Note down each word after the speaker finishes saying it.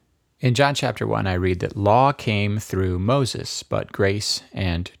In John chapter 1, I read that law came through Moses, but grace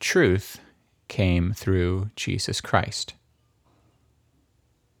and truth came through Jesus Christ.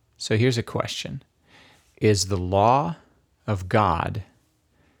 So here's a question. Is the law of God,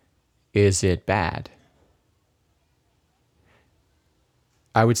 is it bad?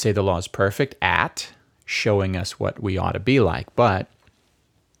 I would say the law is perfect at showing us what we ought to be like, but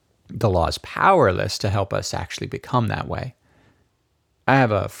the law is powerless to help us actually become that way. I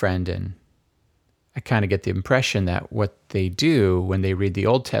have a friend, and I kind of get the impression that what they do when they read the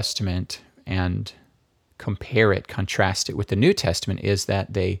Old Testament and contrast it with the New Testament, is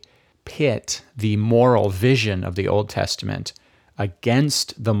that they pit the moral vision of the Old Testament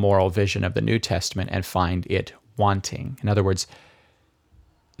against the moral vision of the New Testament and find it wanting. In other words,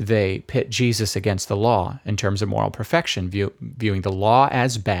 they pit Jesus against the law in terms of moral perfection, viewing the law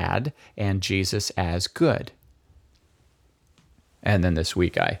as bad and Jesus as good. And then this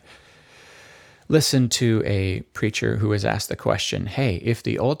week I listened to a preacher who was asked the question, hey, if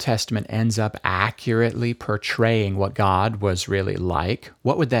the Old Testament ends up accurately portraying what God was really like,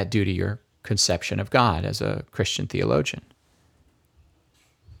 what would that do to your conception of God as a Christian theologian?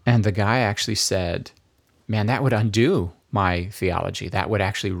 And the guy actually said, man, that would undo my theology. That would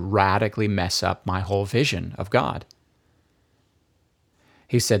actually radically mess up my whole vision of God.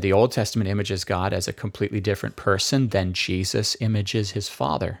 He said the Old Testament images God as a completely different person than Jesus images his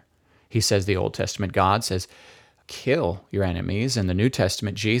Father. He says the Old Testament God says, kill your enemies, and the New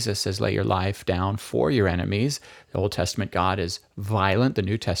Testament Jesus says, lay your life down for your enemies. The Old Testament God is violent. The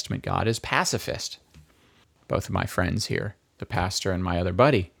New Testament God is pacifist. Both of my friends here, the pastor and my other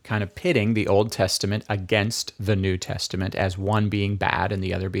buddy, kind of pitting the Old Testament against the New Testament as one being bad and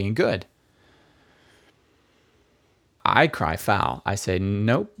the other being good. I cry foul. I say,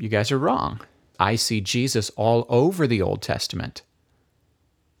 nope, you guys are wrong. I see Jesus all over the Old Testament.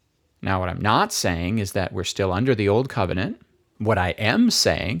 Now, what I'm not saying is that we're still under the Old Covenant. What I am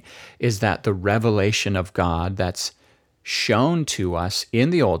saying is that the revelation of God that's shown to us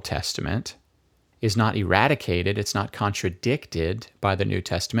in the Old Testament is not eradicated, it's not contradicted by the New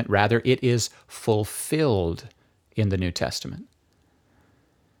Testament. Rather, it is fulfilled in the New Testament.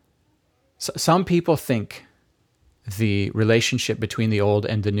 So, some people think the relationship between the Old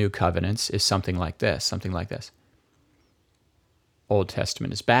and the New Covenants is something like this. Old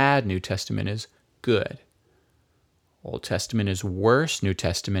Testament is bad, New Testament is good. Old Testament is worse, New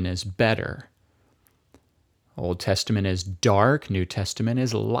Testament is better. Old Testament is dark, New Testament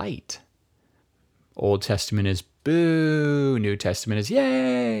is light. Old Testament is boo, New Testament is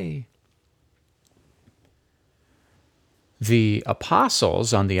yay. The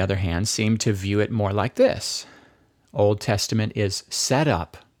apostles, on the other hand, seem to view it more like this. Old Testament is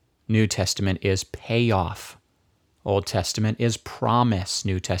setup, New Testament is payoff. Old Testament is promise,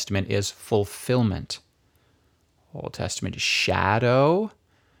 New Testament is fulfillment. Old Testament is shadow,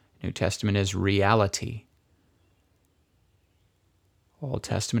 New Testament is reality. Old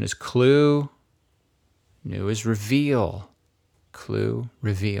Testament is clue, New is reveal. Clue,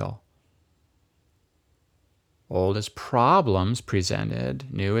 reveal. Old is problems presented,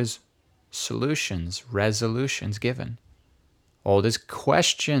 New is solutions, resolutions given. Old is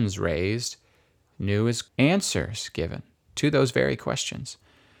questions raised, New is answers given to those very questions.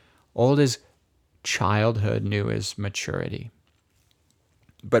 Old is childhood, new is maturity.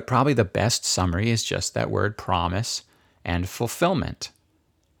 But probably the best summary is just that word promise and fulfillment.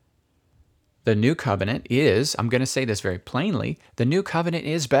 The New Covenant is, I'm going to say this very plainly, the New Covenant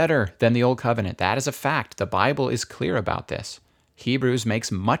is better than the Old Covenant. That is a fact. The Bible is clear about this. Hebrews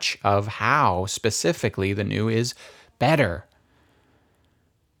makes much of how specifically the New is better.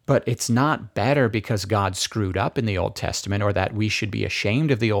 But it's not better because God screwed up in the Old Testament, or that we should be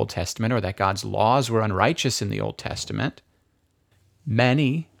ashamed of the Old Testament, or that God's laws were unrighteous in the Old Testament.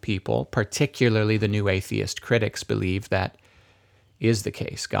 Many people, particularly the new atheist critics, believe that is the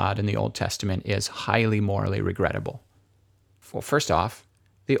case. God in the Old Testament is highly morally regrettable. Well, first off,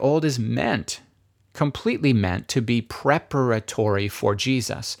 the Old is completely meant to be preparatory for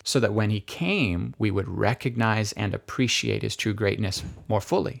Jesus, so that when he came, we would recognize and appreciate his true greatness more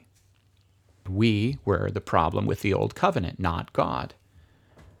fully. We were the problem with the Old Covenant, not God.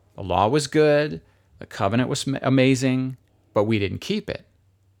 The law was good, the covenant was amazing, but we didn't keep it.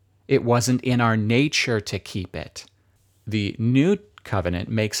 It wasn't in our nature to keep it. The New Covenant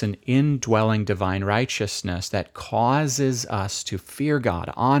makes an indwelling divine righteousness that causes us to fear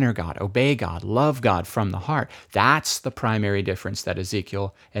God, honor God, obey God, love God from the heart. That's the primary difference that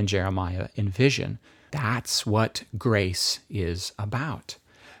Ezekiel and Jeremiah envision. That's what grace is about.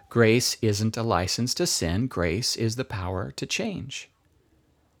 Grace isn't a license to sin. Grace is the power to change.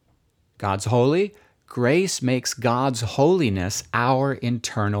 God's holy. Grace makes God's holiness our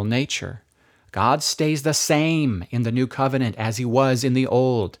internal nature. God stays the same in the new covenant as he was in the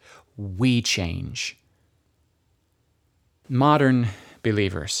old. We change. Modern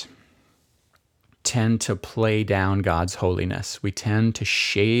believers tend to play down God's holiness. We tend to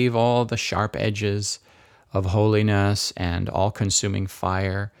shave all the sharp edges of holiness and all-consuming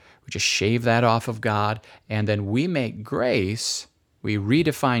fire. We just shave that off of God, and then we make grace, we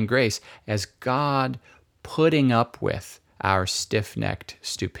redefine grace as God putting up with our stiff-necked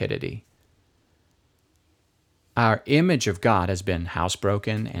stupidity. Our image of God has been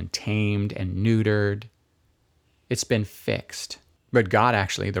housebroken and tamed and neutered. It's been fixed. But God,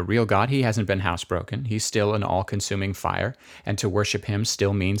 actually, the real God, he hasn't been housebroken. He's still an all-consuming fire, and to worship him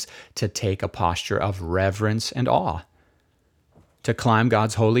still means to take a posture of reverence and awe. To climb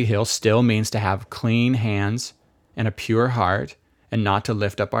God's holy hill still means to have clean hands and a pure heart and not to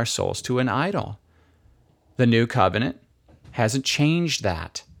lift up our souls to an idol. The new covenant hasn't changed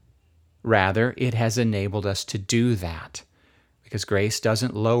that. Rather, it has enabled us to do that because grace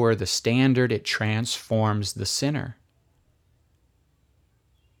doesn't lower the standard, it transforms the sinner.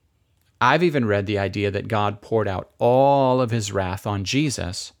 I've even read the idea that God poured out all of his wrath on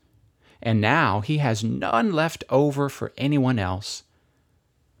Jesus, and now he has none left over for anyone else.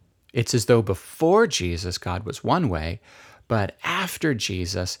 It's as though before Jesus, God was one way, but after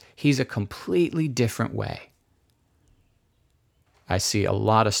Jesus, he's a completely different way. I see a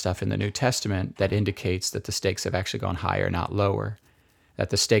lot of stuff in the New Testament that indicates that the stakes have actually gone higher, not lower, that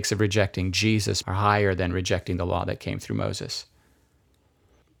the stakes of rejecting Jesus are higher than rejecting the law that came through Moses.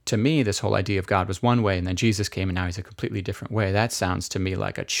 To me, this whole idea of God was one way, and then Jesus came, and now he's a completely different way. That sounds to me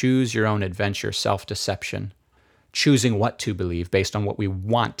like a choose-your-own-adventure self-deception, choosing what to believe based on what we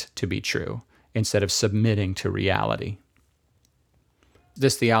want to be true, instead of submitting to reality.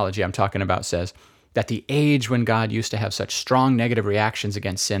 This theology I'm talking about says that the age when God used to have such strong negative reactions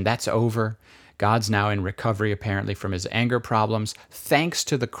against sin, that's over. God's now in recovery, apparently, from his anger problems, thanks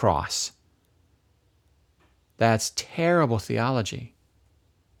to the cross. That's terrible theology.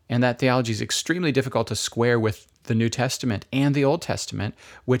 And that theology is extremely difficult to square with the New Testament and the Old Testament,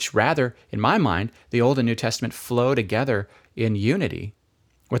 which rather, in my mind, the Old and New Testament flow together in unity.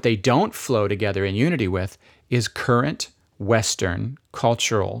 What they don't flow together in unity with is current Western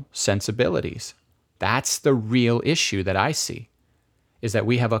cultural sensibilities. That's the real issue that I see, is that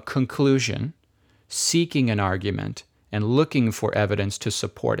we have a conclusion, seeking an argument, and looking for evidence to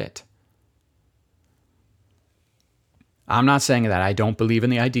support it. I'm not saying that I don't believe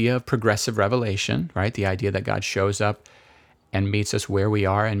in the idea of progressive revelation, right? The idea that God shows up and meets us where we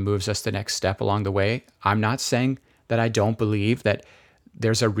are and moves us the next step along the way. I'm not saying that I don't believe that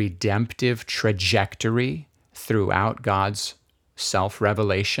there's a redemptive trajectory throughout God's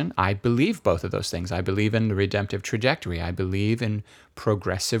self-revelation. I believe both of those things. I believe in the redemptive trajectory. I believe in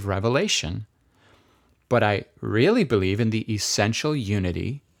progressive revelation. But I really believe in the essential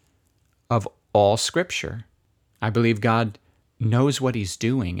unity of all Scripture. I believe God knows what he's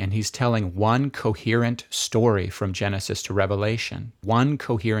doing, and he's telling one coherent story from Genesis to Revelation, one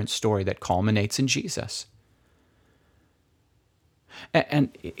coherent story that culminates in Jesus.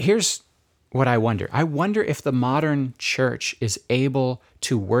 And here's what I wonder. I wonder if the modern church is able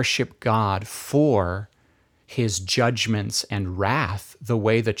to worship God for his judgments and wrath the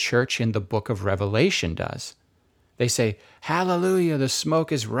way the church in the book of Revelation does. They say, hallelujah, the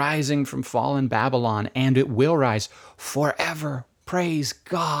smoke is rising from fallen Babylon, and it will rise forever. Praise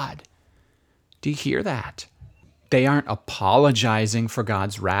God. Do you hear that? They aren't apologizing for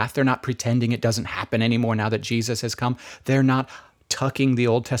God's wrath. They're not pretending it doesn't happen anymore now that Jesus has come. They're not tucking the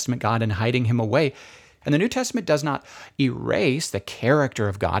Old Testament God and hiding him away. And the New Testament does not erase the character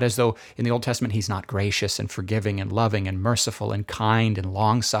of God, as though in the Old Testament he's not gracious and forgiving and loving and merciful and kind and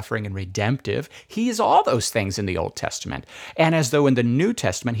long-suffering and redemptive. He is all those things in the Old Testament. And as though in the New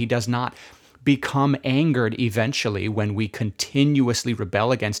Testament he does not become angered eventually when we continuously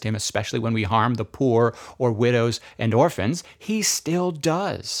rebel against him, especially when we harm the poor or widows and orphans. He still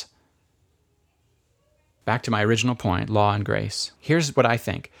does. Back to my original point, law and grace. Here's what I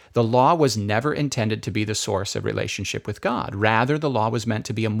think. The law was never intended to be the source of relationship with God. Rather, the law was meant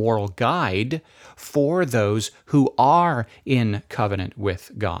to be a moral guide for those who are in covenant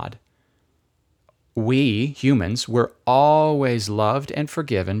with God. We, humans, were always loved and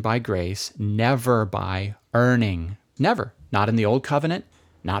forgiven by grace, never by earning. Never. Not in the Old Covenant,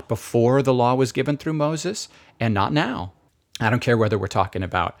 not before the law was given through Moses, and not now. I don't care whether we're talking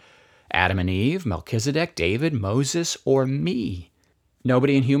about Adam and Eve, Melchizedek, David, Moses, or me.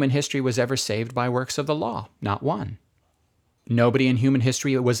 Nobody in human history was ever saved by works of the law. Not one. Nobody in human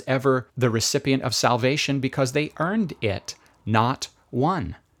history was ever the recipient of salvation because they earned it. Not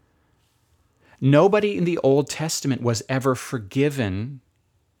one. Nobody in the Old Testament was ever forgiven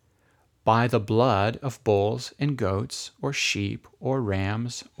by the blood of bulls and goats or sheep or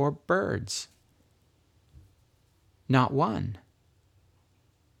rams or birds. Not one.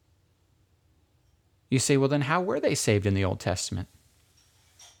 You say, well, then how were they saved in the Old Testament?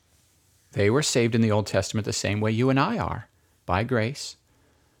 They were saved in the Old Testament the same way you and I are, by grace,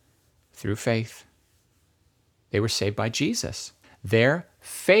 through faith. They were saved by Jesus. Their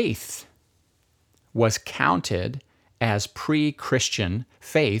faith was counted as pre-Christian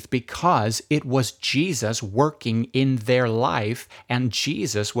faith because it was Jesus working in their life, and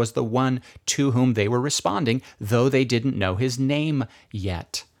Jesus was the one to whom they were responding, though they didn't know his name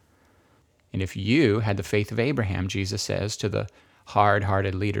yet. And if you had the faith of Abraham, Jesus says to the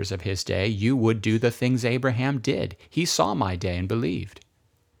hard-hearted leaders of his day, you would do the things Abraham did. He saw my day and believed.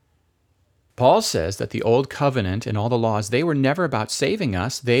 Paul says that the old covenant and all the laws, they were never about saving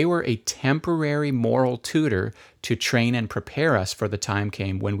us. They were a temporary moral tutor to train and prepare us for the time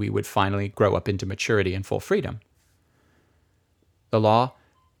came when we would finally grow up into maturity and full freedom. The law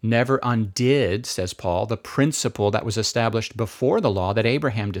never undid, says Paul, the principle that was established before the law that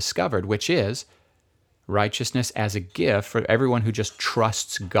Abraham discovered, which is righteousness as a gift for everyone who just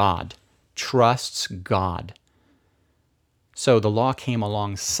trusts God. Trusts God. So the law came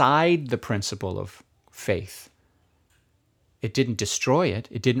alongside the principle of faith. It didn't destroy it.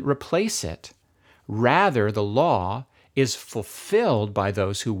 It didn't replace it. Rather, the law is fulfilled by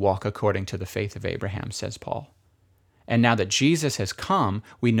those who walk according to the faith of Abraham, says Paul. And now that Jesus has come,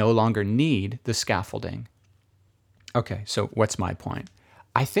 we no longer need the scaffolding. Okay, so what's my point?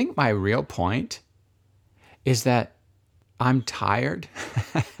 I think my real point is that I'm tired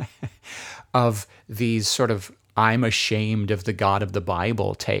of these sort of I'm ashamed of the God of the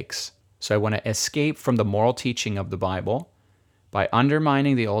Bible takes. So I want to escape from the moral teaching of the Bible by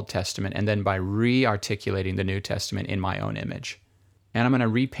undermining the Old Testament and then by re-articulating the New Testament in my own image. And I'm going to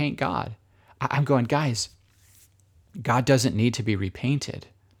repaint God. I'm going, guys, God doesn't need to be repainted.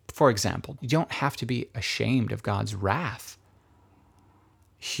 For example, you don't have to be ashamed of God's wrath.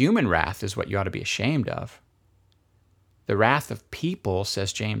 Human wrath is what you ought to be ashamed of. The wrath of people,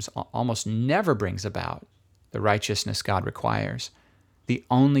 says James, almost never brings about the righteousness God requires. The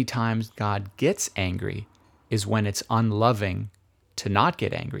only times God gets angry is when it's unloving to not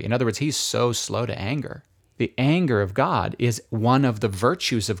get angry. In other words, he's so slow to anger. The anger of God is one of the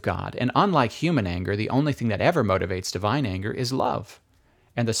virtues of God. And unlike human anger, the only thing that ever motivates divine anger is love.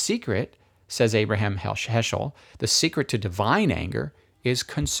 And the secret, says Abraham Heschel, the secret to divine anger is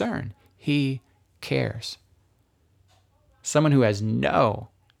concern. He cares. Someone who has no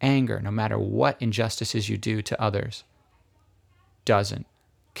anger, no matter what injustices you do to others, doesn't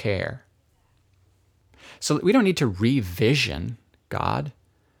care. So we don't need to revision God.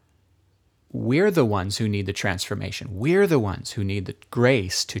 We're the ones who need the transformation. We're the ones who need the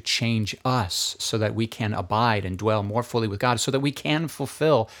grace to change us so that we can abide and dwell more fully with God, so that we can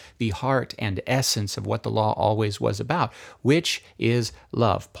fulfill the heart and essence of what the law always was about, which is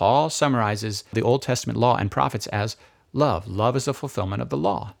love. Paul summarizes the Old Testament law and prophets as love. Love is the fulfillment of the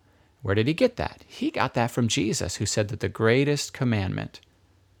law. Where did he get that? He got that from Jesus, who said that the greatest commandment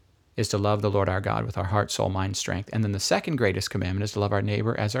is to love the Lord our God with our heart, soul, mind, strength. And then the second greatest commandment is to love our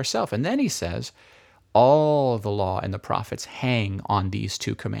neighbor as ourselves. And then he says, all the law and the prophets hang on these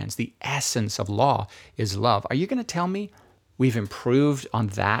two commands. The essence of law is love. Are you going to tell me we've improved on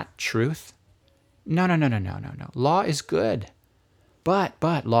that truth? No. Law is good.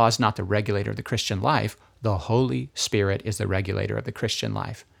 But law is not the regulator of the Christian life. The Holy Spirit is the regulator of the Christian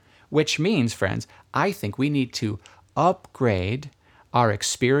life. Which means, friends, I think we need to upgrade our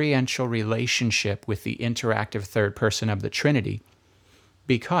experiential relationship with the interactive third person of the Trinity,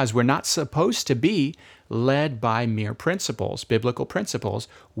 because we're not supposed to be led by mere principles, biblical principles.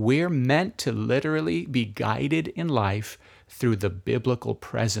 We're meant to literally be guided in life through the biblical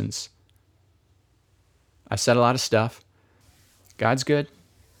presence. I've said a lot of stuff. God's good.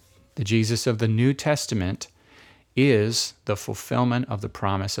 The Jesus of the New Testament is the fulfillment of the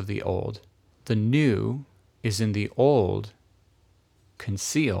promise of the old. The new is in the old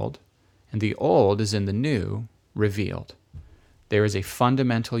concealed, and the old is in the new revealed. There is a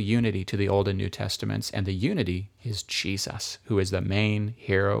fundamental unity to the Old and New Testaments, and the unity is Jesus, who is the main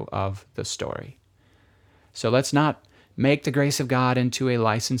hero of the story. So let's not make the grace of God into a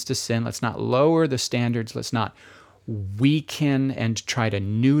license to sin. Let's not lower the standards. Let's not weaken and try to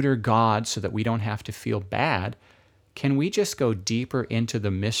neuter God so that we don't have to feel bad. Can we just go deeper into the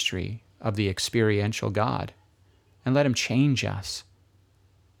mystery of the experiential God? and let him change us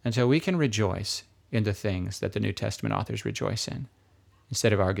until we can rejoice in the things that the New Testament authors rejoice in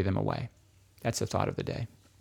instead of argue them away. That's the thought of the day.